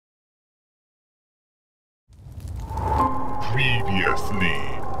Previously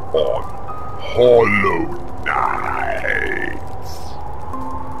on Hollow Knight.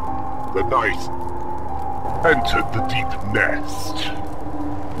 The knight entered the deep nest,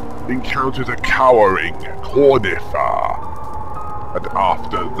 encountered a cowering cornifer, and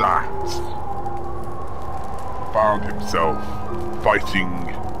after that, found himself fighting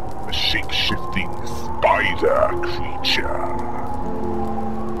a shape-shifting spider creature.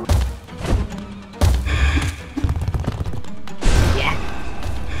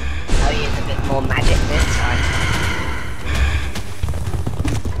 More magic this time.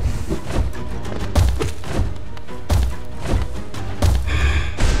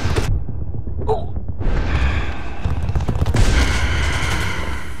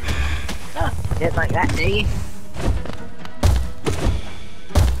 Oh, didn't like that, do you?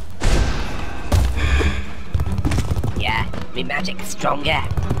 Yeah, me magic's stronger.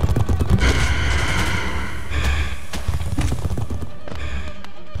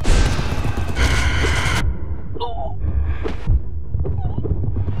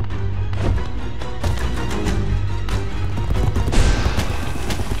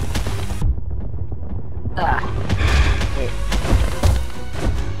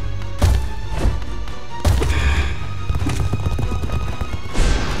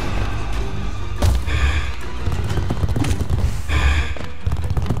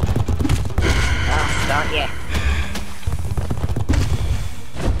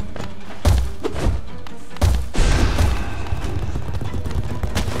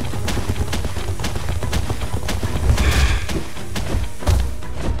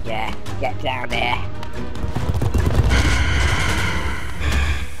 Get down there.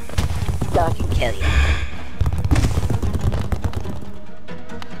 So I can kill you.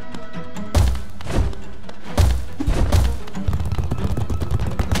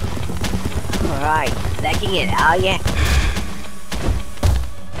 Alright, second it, are you?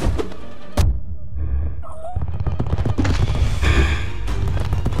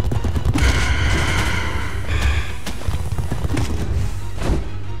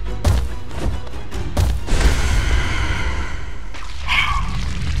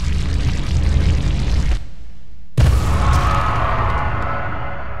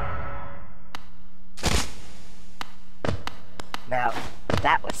 Now,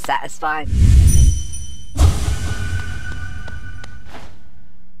 that was satisfying.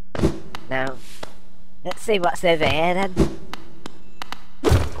 Now, let's see what's over here then.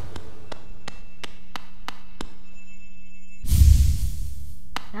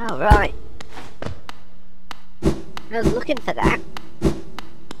 Oh, right. I was looking for that.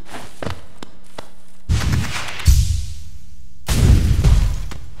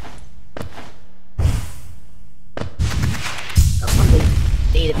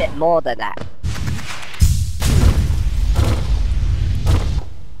 Need a bit more than that.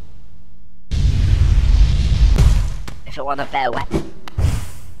 If I want a better weapon.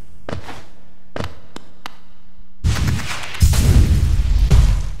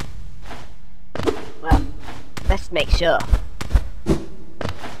 Well, let's make sure.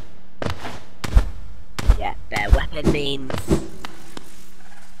 Yeah, better weapon means...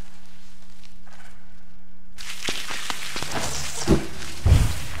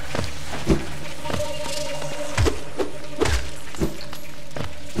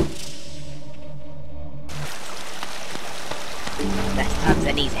 Best times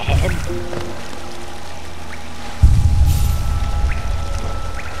I need to hit him.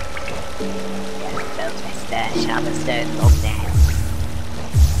 Yeah, build this sharper stone long nail.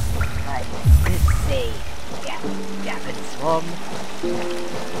 Right, let's see. Yeah, good swarm.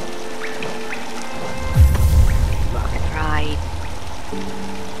 Rocket ride.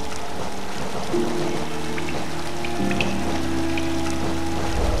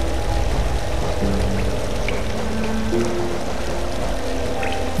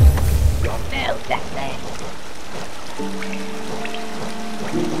 Definitely.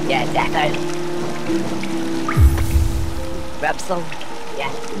 Yeah, defo. Grab some.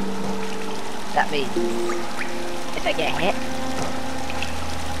 Yeah. That means if I get hit,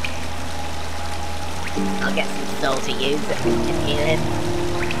 I'll get some soul to use and heal him.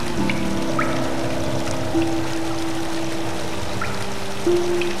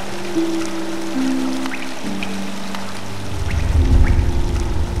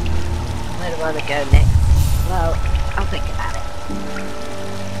 Where do I want to go next? Well, I'll think about it.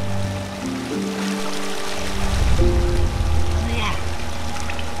 Oh yeah.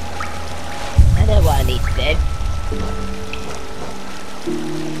 I know what I need to do.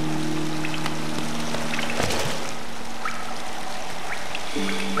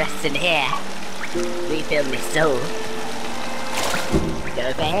 Rest in here. Refill my soul. Go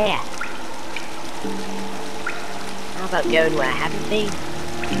over here. How about going where I haven't been?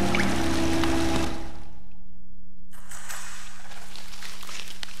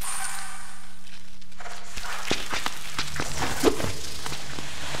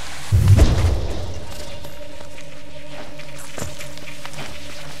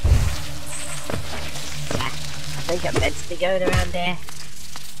 I think I'm meant to be going around here.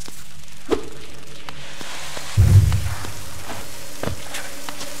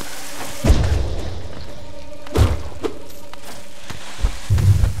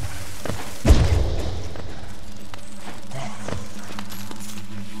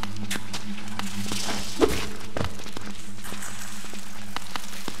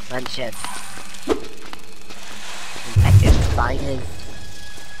 Bunch of infected spiders.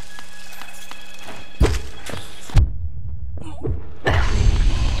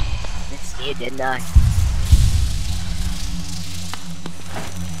 Missed you, didn't I?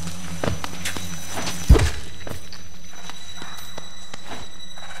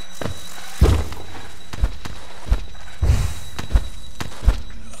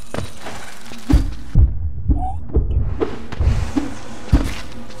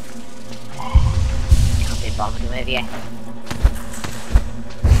 Can't be bothered with you.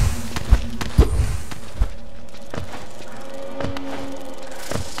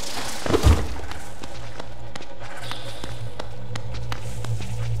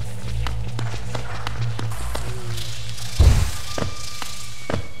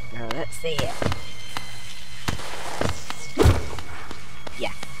 Let's see it.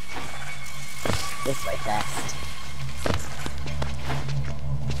 Yeah. This way first.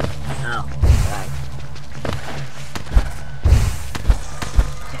 Oh, right.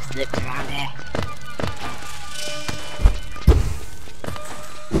 Just looked around here.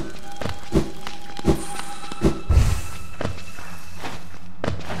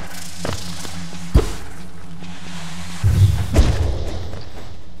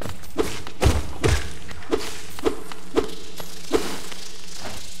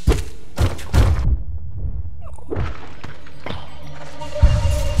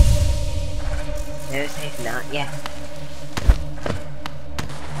 Seriously, not yet.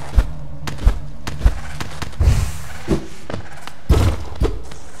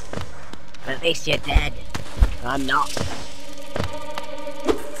 But at least you're dead. I'm not.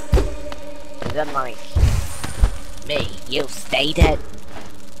 Because unlike me, you'll stay dead.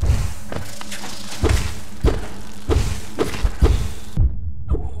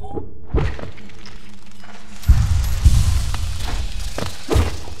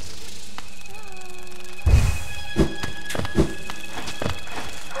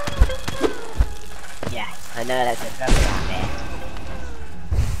 I know that's a trouble out there.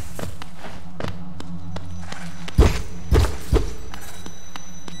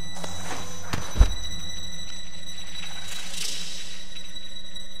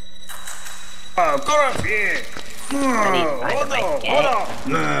 Coffee! I need to find a way to get the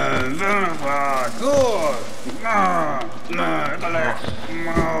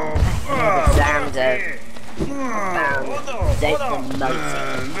sound of Satan Mountain.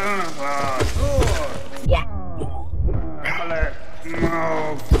 Yeah.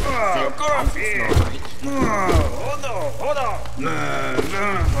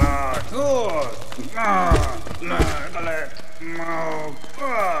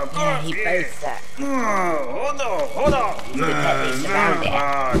 Yeah, he boasts that. He's been heavily surrounded.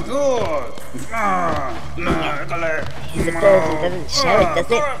 His ability doesn't show it,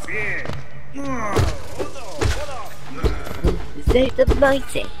 does it? Satan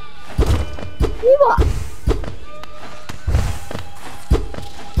Mighty. You what?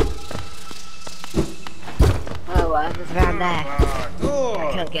 Oh, whatever's around there. I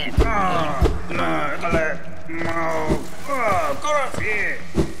can't get it from here.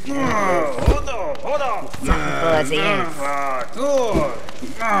 Simple as he is.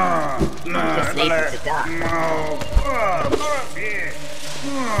 Just leave him to die.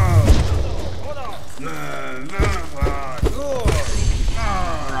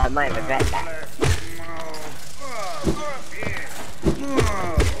 I might regret that.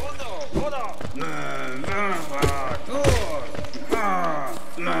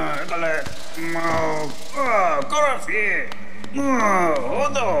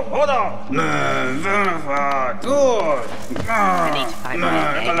 I need to find my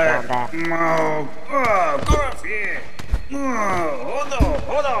way down there.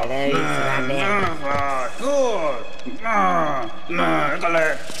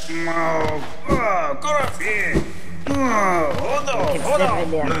 Hello, he's around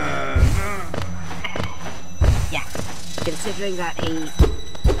here. Yeah. Considering that he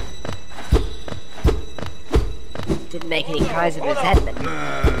didn't make any cries of resentment, you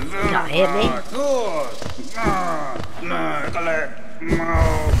can't hear me?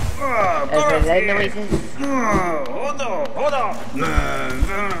 Over those noises?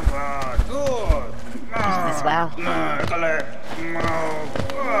 Just as well.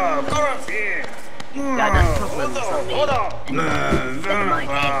 Got enough problems on me. Instead of my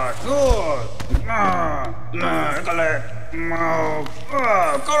head.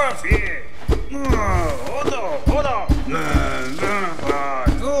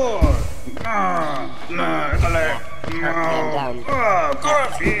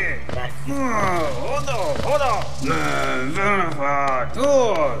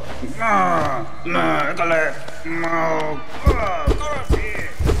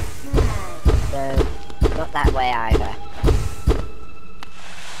 No, not that way either.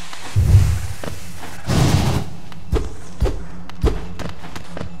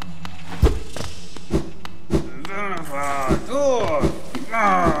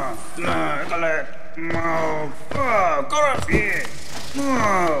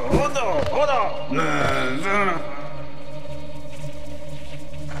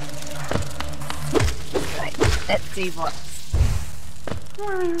 Right, let's see what's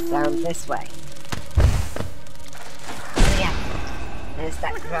down this way. Oh yeah, there's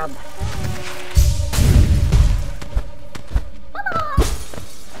that grub.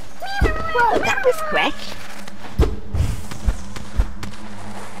 Whoa, that was quick.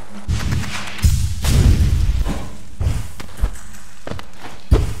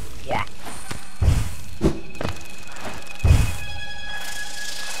 Yeah.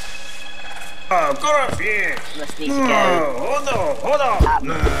 Must need to go up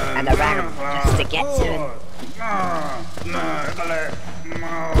and around just to get to him.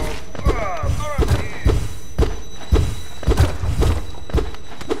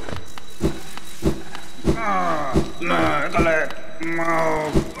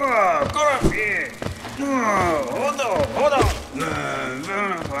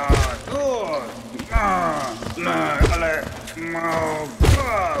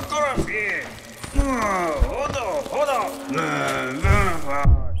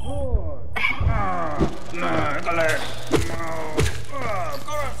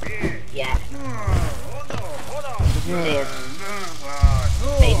 Yeah. Really is.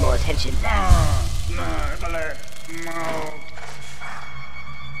 Pay more attention now.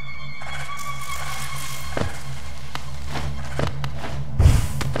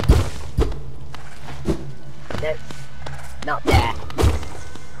 No, not there.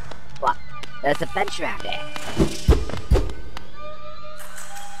 What? There's a bench around here.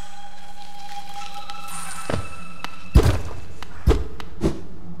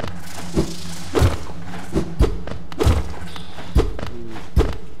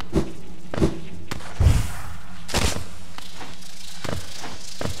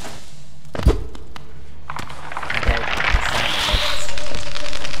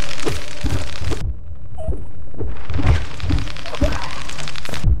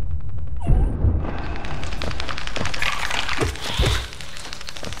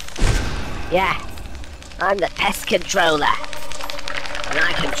 Yeah, I'm the pest controller, and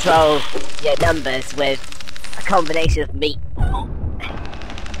I control your numbers with a combination of me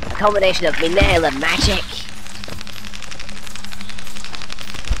nail and magic.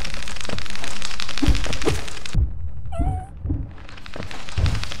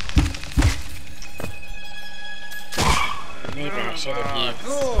 Maybe I should have used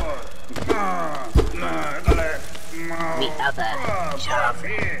the other charm.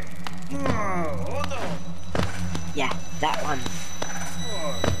 Yeah, that one.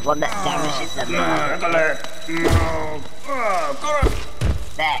 One that damages them.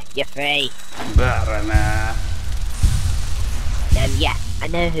 There, you're free. Yeah, I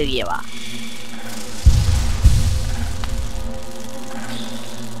know who you are.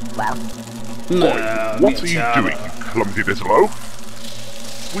 Well. What are you doing, you clumsy little oaf?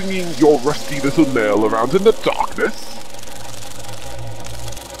 Swinging your rusty little nail around in the darkness?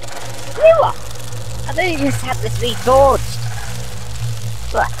 You are! I know you just had this reforged.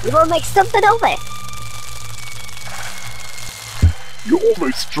 What, you want to make something of it? You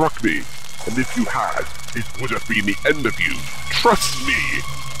almost struck me, and if you had, it would have been the end of you. Trust me!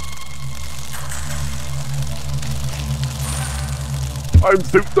 I'm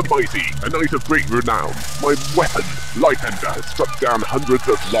Zoot the Mighty, a knight of great renown. My weapon, Lifeender, has struck down hundreds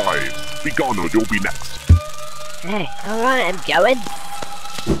of lives. Be gone or you'll be next. Hey, alright, I'm going.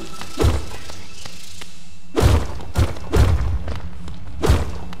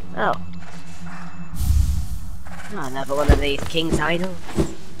 Oh. Oh, another one of these king's idols.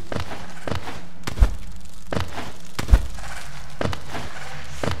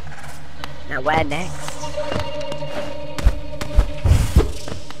 Now where next?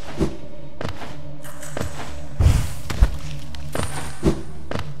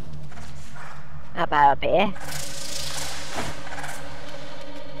 How about up here?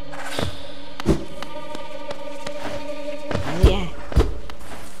 Oh yeah.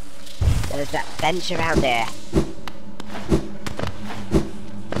 There's that bench around here.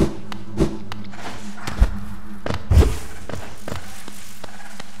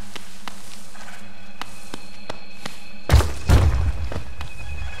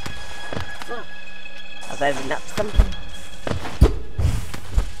 Oh, I've opened up something.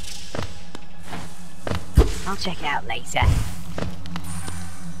 I'll check it out later.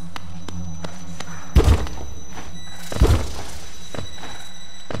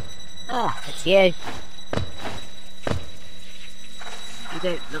 Ah, it's you. You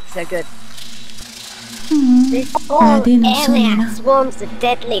don't look so good. This whole area swarms of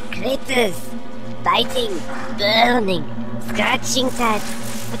deadly critters. Biting, burning, scratching at.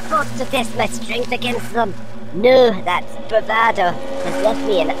 The thought to test my strength against them. No, that bravado has left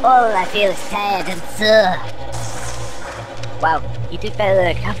me, and all I feel is tired and sore. Well, you did better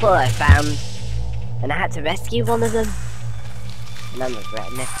than a couple I found, and I had to rescue one of them. And I'm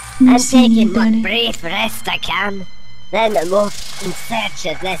regretting it. I'm taking what brief rest I can, then I'm off in search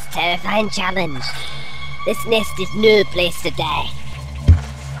of this terrifying challenge. This nest is no place to die.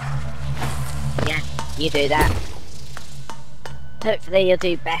 Yeah, you do that. Hopefully you'll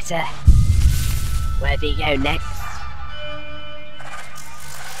do better. Where do you go next?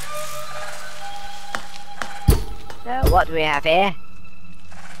 So, what do we have here?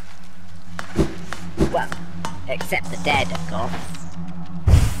 Well, except the dead, of course.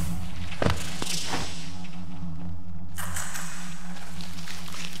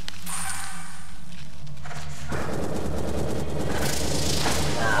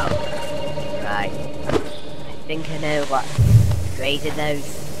 Oh, right. I think I know what graded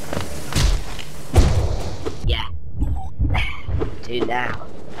those. Yeah. Do now.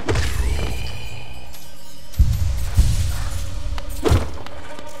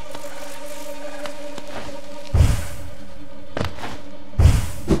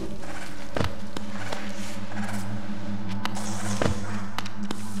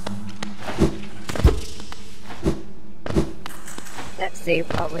 Let's see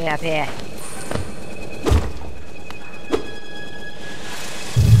what we have here.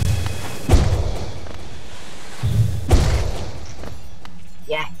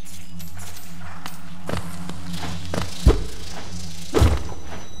 Yeah.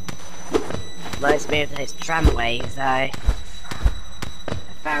 Reminds me of those tramways I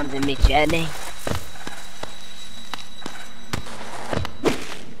found in my journey.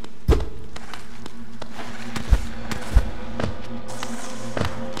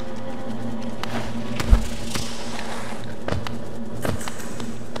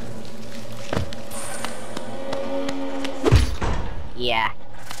 Yeah.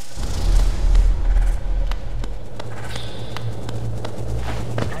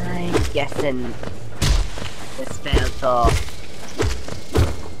 I'm guessing this failed for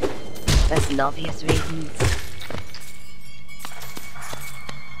less than obvious reasons.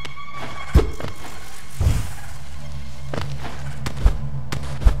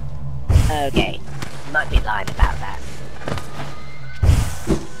 Okay, might be lying about that.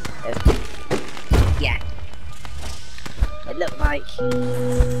 Yeah. It looked like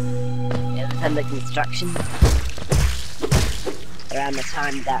it was under construction around the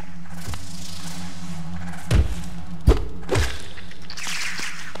time that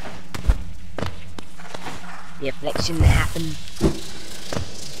the affliction that happened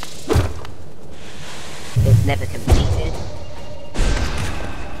was never completed.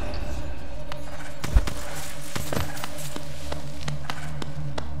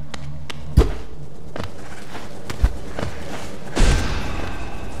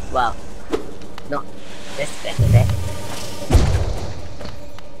 Well, not this bit of it.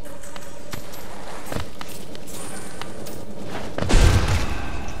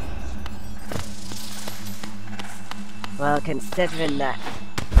 Well, considering that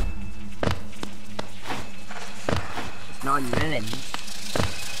it's not in ruins,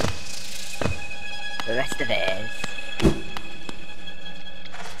 the rest of it is.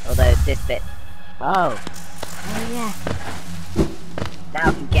 Although this bit... Oh yeah. Now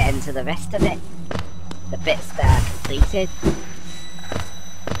I can get into the rest of it. The bits that are completed.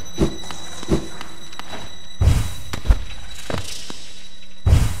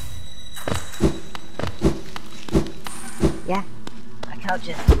 I'll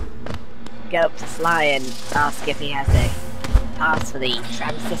just go up to Sly and ask if he has a pass for the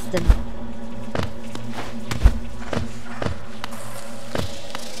tram system.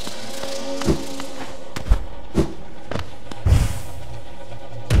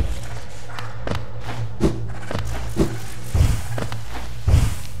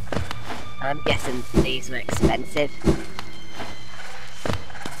 I'm guessing these were expensive.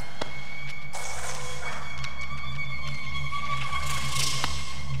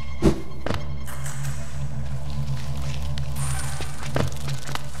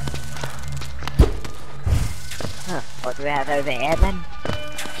 What do we have over here then?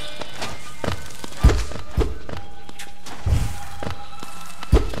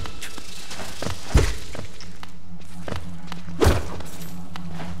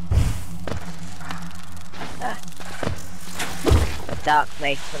 A dark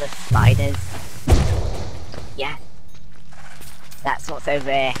place full of spiders. Yeah. That's what's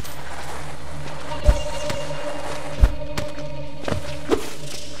over here.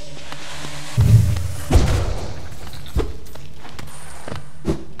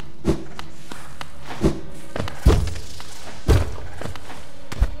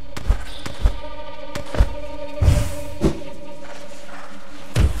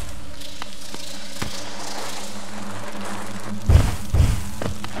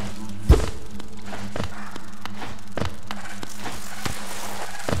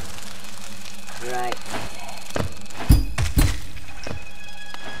 Right.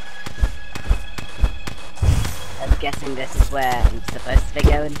 I'm guessing this is where I'm supposed to be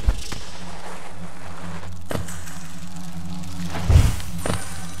going.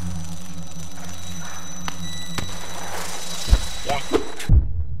 Yeah.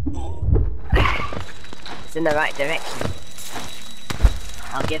 It's in the right direction.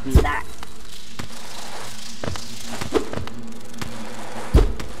 I'll give him that.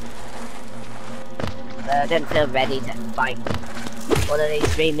 I don't feel ready to fight one of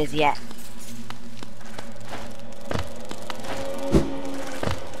these dreamers yet.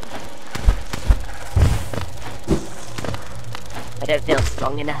 I don't feel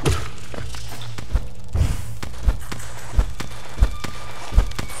strong enough.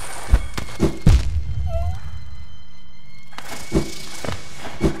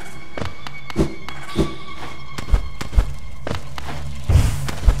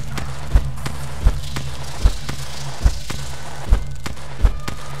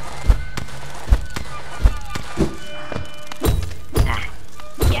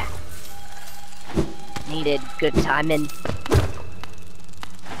 Needed good timing.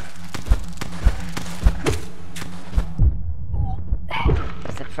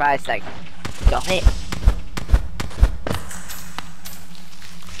 Surprised I got it.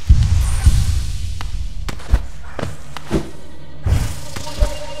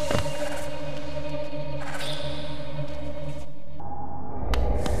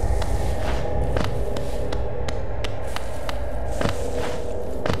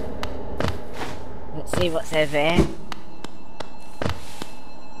 Let's see what's over here.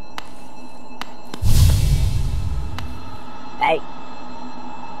 Hey.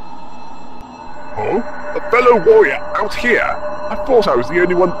 Oh? A fellow warrior out here? I thought I was the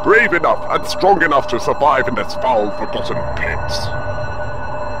only one brave enough and strong enough to survive in this foul, forgotten pit.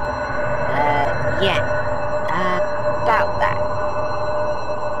 Yeah. About that.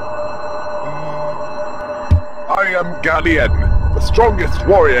 I am Galleon, the strongest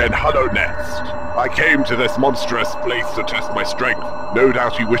warrior in Hollow Nest. I came to this monstrous place to test my strength. No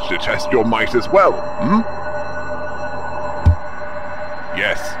doubt you wish to test your might as well, hmm?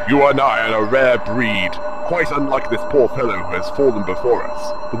 Yes, you and I are a rare breed, quite unlike this poor fellow who has fallen before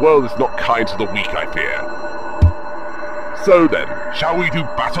us. The world is not kind to the weak, I fear. So then, shall we do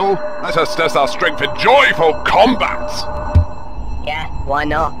battle? Let us test our strength in joyful combat! Yeah, why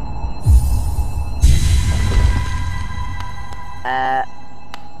not?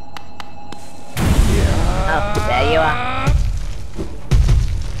 Oh, there you are.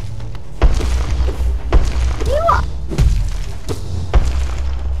 You are.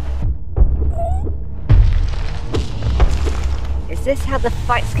 Is this how the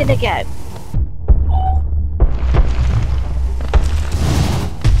fight's gonna go?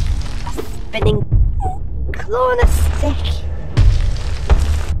 A spinning claw on a stick.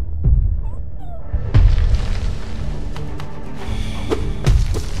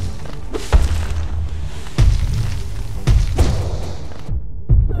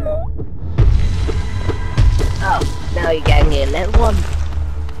 Oh, now you're getting me a little one.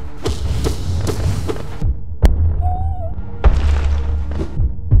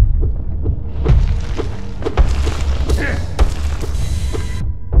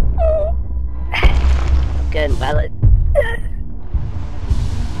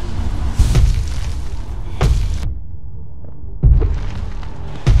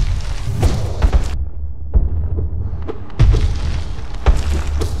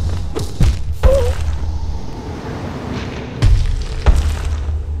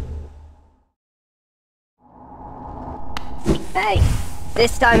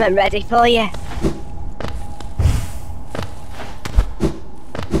 This time I'm ready for you.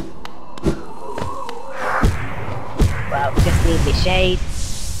 Well, just need the shade,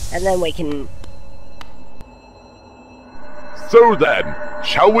 and then we can... So then,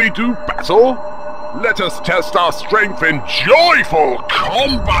 shall we do battle? Let us test our strength in joyful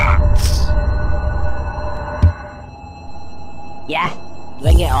combat! Yeah,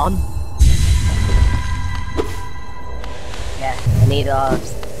 bring it on. Yeah, I need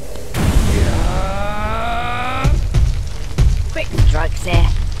ours. Quick strikes here.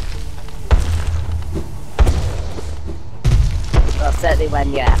 Well, certainly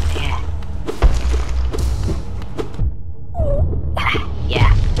when you're out here.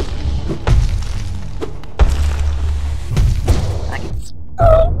 Yeah. I can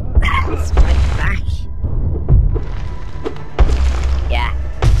strike back. Yeah.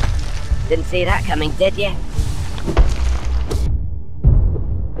 Didn't see that coming, did you?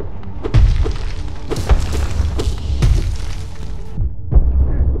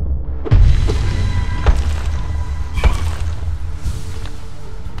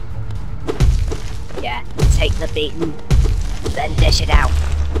 Yeah, take the beating, then dish it out.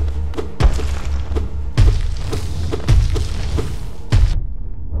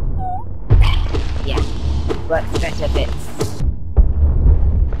 Yeah, works better bits.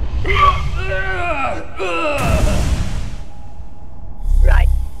 Right.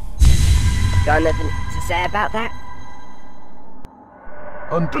 Got nothing to say about that?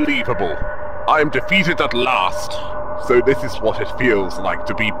 Unbelievable. I am defeated at last. So this is what it feels like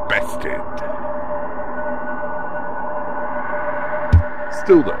to be bested.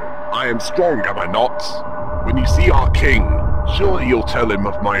 Still though, I am strong, am I not? When you see our king, surely you'll tell him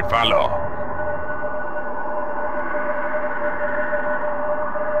of my valor.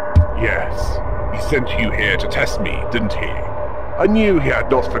 Yes, he sent you here to test me, didn't he? I knew he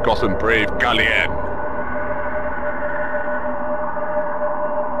had not forgotten brave Galien.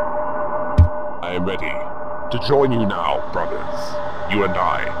 I am ready to join you now, brothers. You and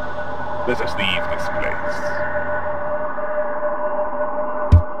I. Let us leave this place.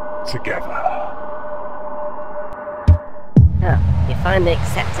 Together. Oh, you finally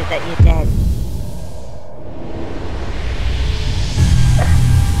accepted that you're dead.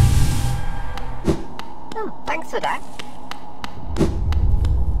 Oh, thanks for that.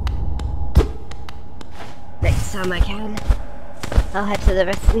 Next time I can, I'll head to the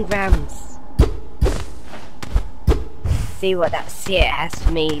resting grounds. See what that seer has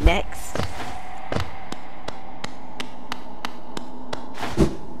for me next.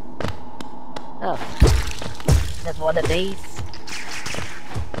 Oh, there's one of these.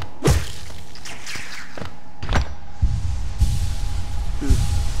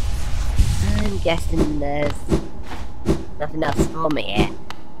 I'm guessing there's nothing else for me here.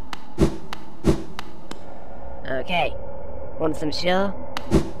 Okay, want some sure?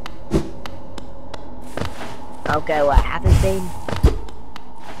 I'll go where I haven't been.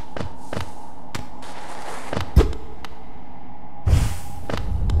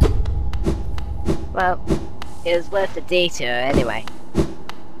 Well, it was worth the detour anyway.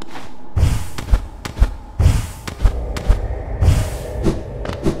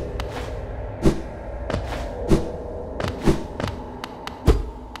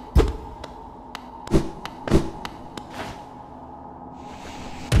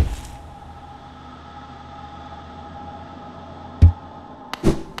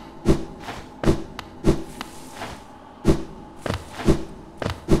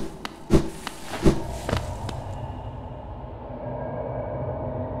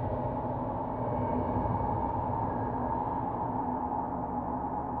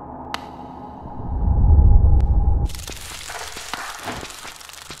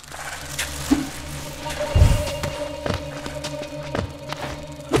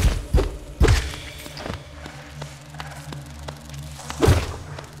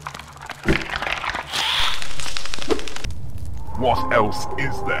 What else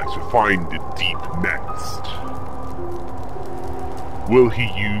is there to find in deep next? Will he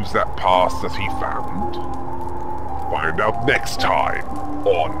use that pass that he found? Find out next time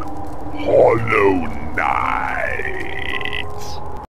on Hollow Knight.